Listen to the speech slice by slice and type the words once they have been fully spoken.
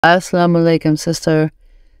Assalamu alaikum, sister.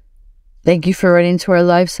 Thank you for writing to our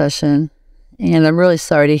live session. And I'm really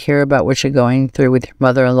sorry to hear about what you're going through with your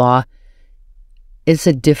mother-in-law. It's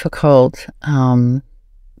a difficult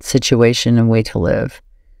situation and way to live,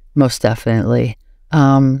 most definitely.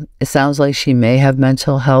 It sounds like she may have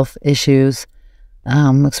mental health issues,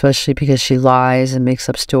 especially because she lies and makes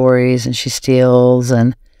up stories and she steals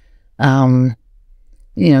and,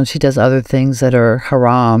 she does other things that are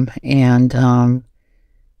haram and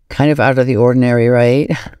kind of out of the ordinary,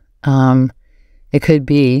 right? It could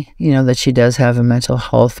be, that she does have a mental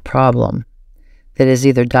health problem that is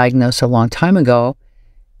either diagnosed a long time ago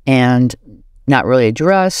and not really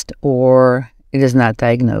addressed, or it is not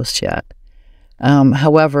diagnosed yet.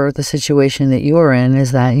 However, the situation that you're in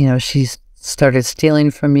is that, she's started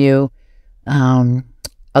stealing from you.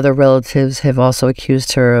 Other relatives have also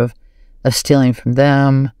accused her of stealing from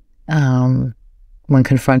them. When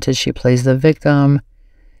confronted, she plays the victim.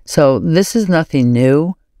 So this is nothing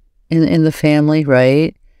new in the family,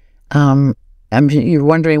 right? You're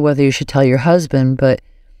wondering whether you should tell your husband, but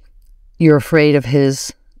you're afraid of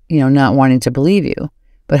his, not wanting to believe you.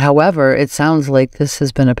 But however, it sounds like this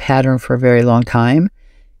has been a pattern for a very long time.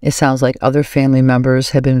 It sounds like other family members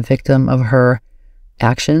have been victim of her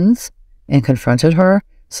actions and confronted her.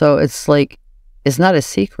 So it's like, it's not a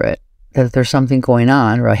secret that there's something going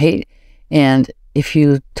on, right? And if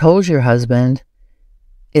you told your husband,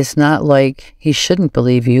 it's not like he shouldn't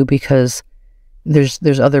believe you, because there's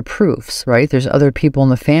other proofs, right? There's other people in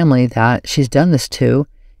the family that she's done this to,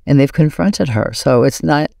 and they've confronted her. So it's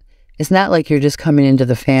not like you're just coming into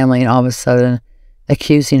the family and all of a sudden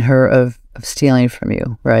accusing her of stealing from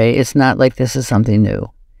you, right? It's not like this is something new.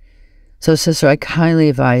 So, sister, I kindly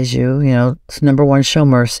advise you, number one, show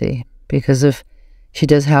mercy, because if she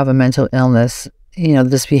does have a mental illness,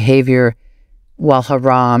 this behavior, while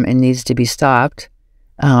haram and needs to be stopped,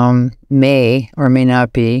 may or may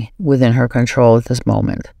not be within her control at this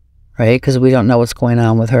moment, right? Because we don't know what's going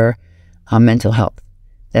on with her mental health.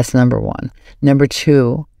 That's number one. Number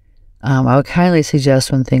two, I would kindly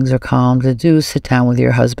suggest, when things are calm, to do sit down with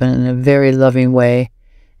your husband in a very loving way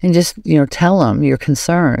and just, tell him your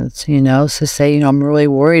concerns, so say, I'm really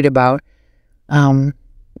worried about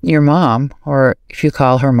your mom, or if you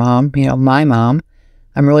call her mom, my mom,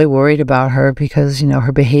 I'm really worried about her because,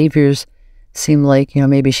 her behaviors seem like,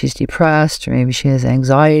 maybe she's depressed, or maybe she has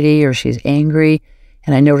anxiety, or she's angry.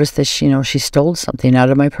 And I noticed that she stole something out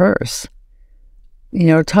of my purse.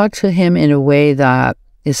 Talk to him in a way that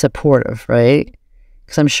is supportive, right?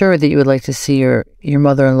 Because I'm sure that you would like to see your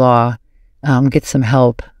mother-in-law get some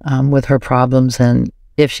help with her problems, and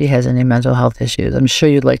if she has any mental health issues, I'm sure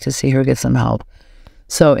you'd like to see her get some help.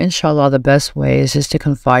 So inshallah, the best way is just to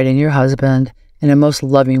confide in your husband in a most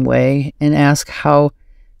loving way and ask how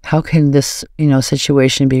can this,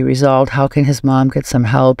 situation be resolved? How can his mom get some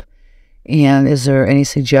help? And is there any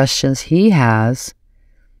suggestions he has,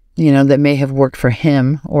 that may have worked for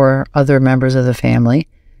him or other members of the family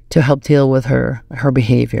to help deal with her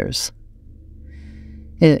behaviors?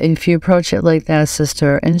 If you approach it like that,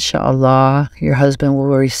 sister, inshallah, your husband will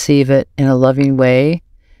receive it in a loving way.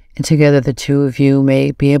 And together the two of you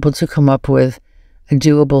may be able to come up with a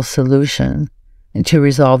doable solution and to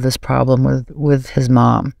resolve this problem with his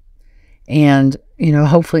mom. And,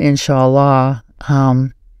 hopefully, inshallah,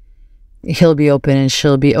 he'll be open and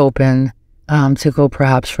she'll be open to go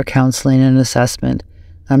perhaps for counseling and assessment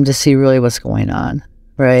to see really what's going on,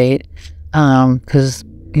 right? Because,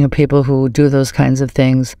 people who do those kinds of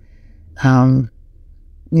things,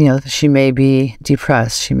 she may be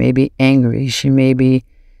depressed, she may be angry, she may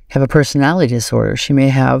have a personality disorder, she may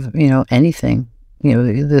have, anything,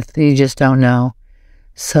 that you just don't know.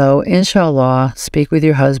 So, inshallah, speak with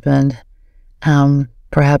your husband.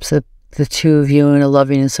 Perhaps the two of you, in a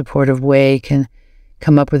loving and supportive way, can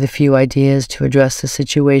come up with a few ideas to address the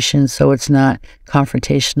situation so it's not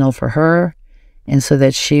confrontational for her, and so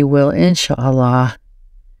that she will, inshallah,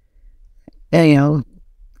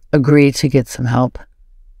 agree to get some help.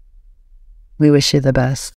 We wish you the best.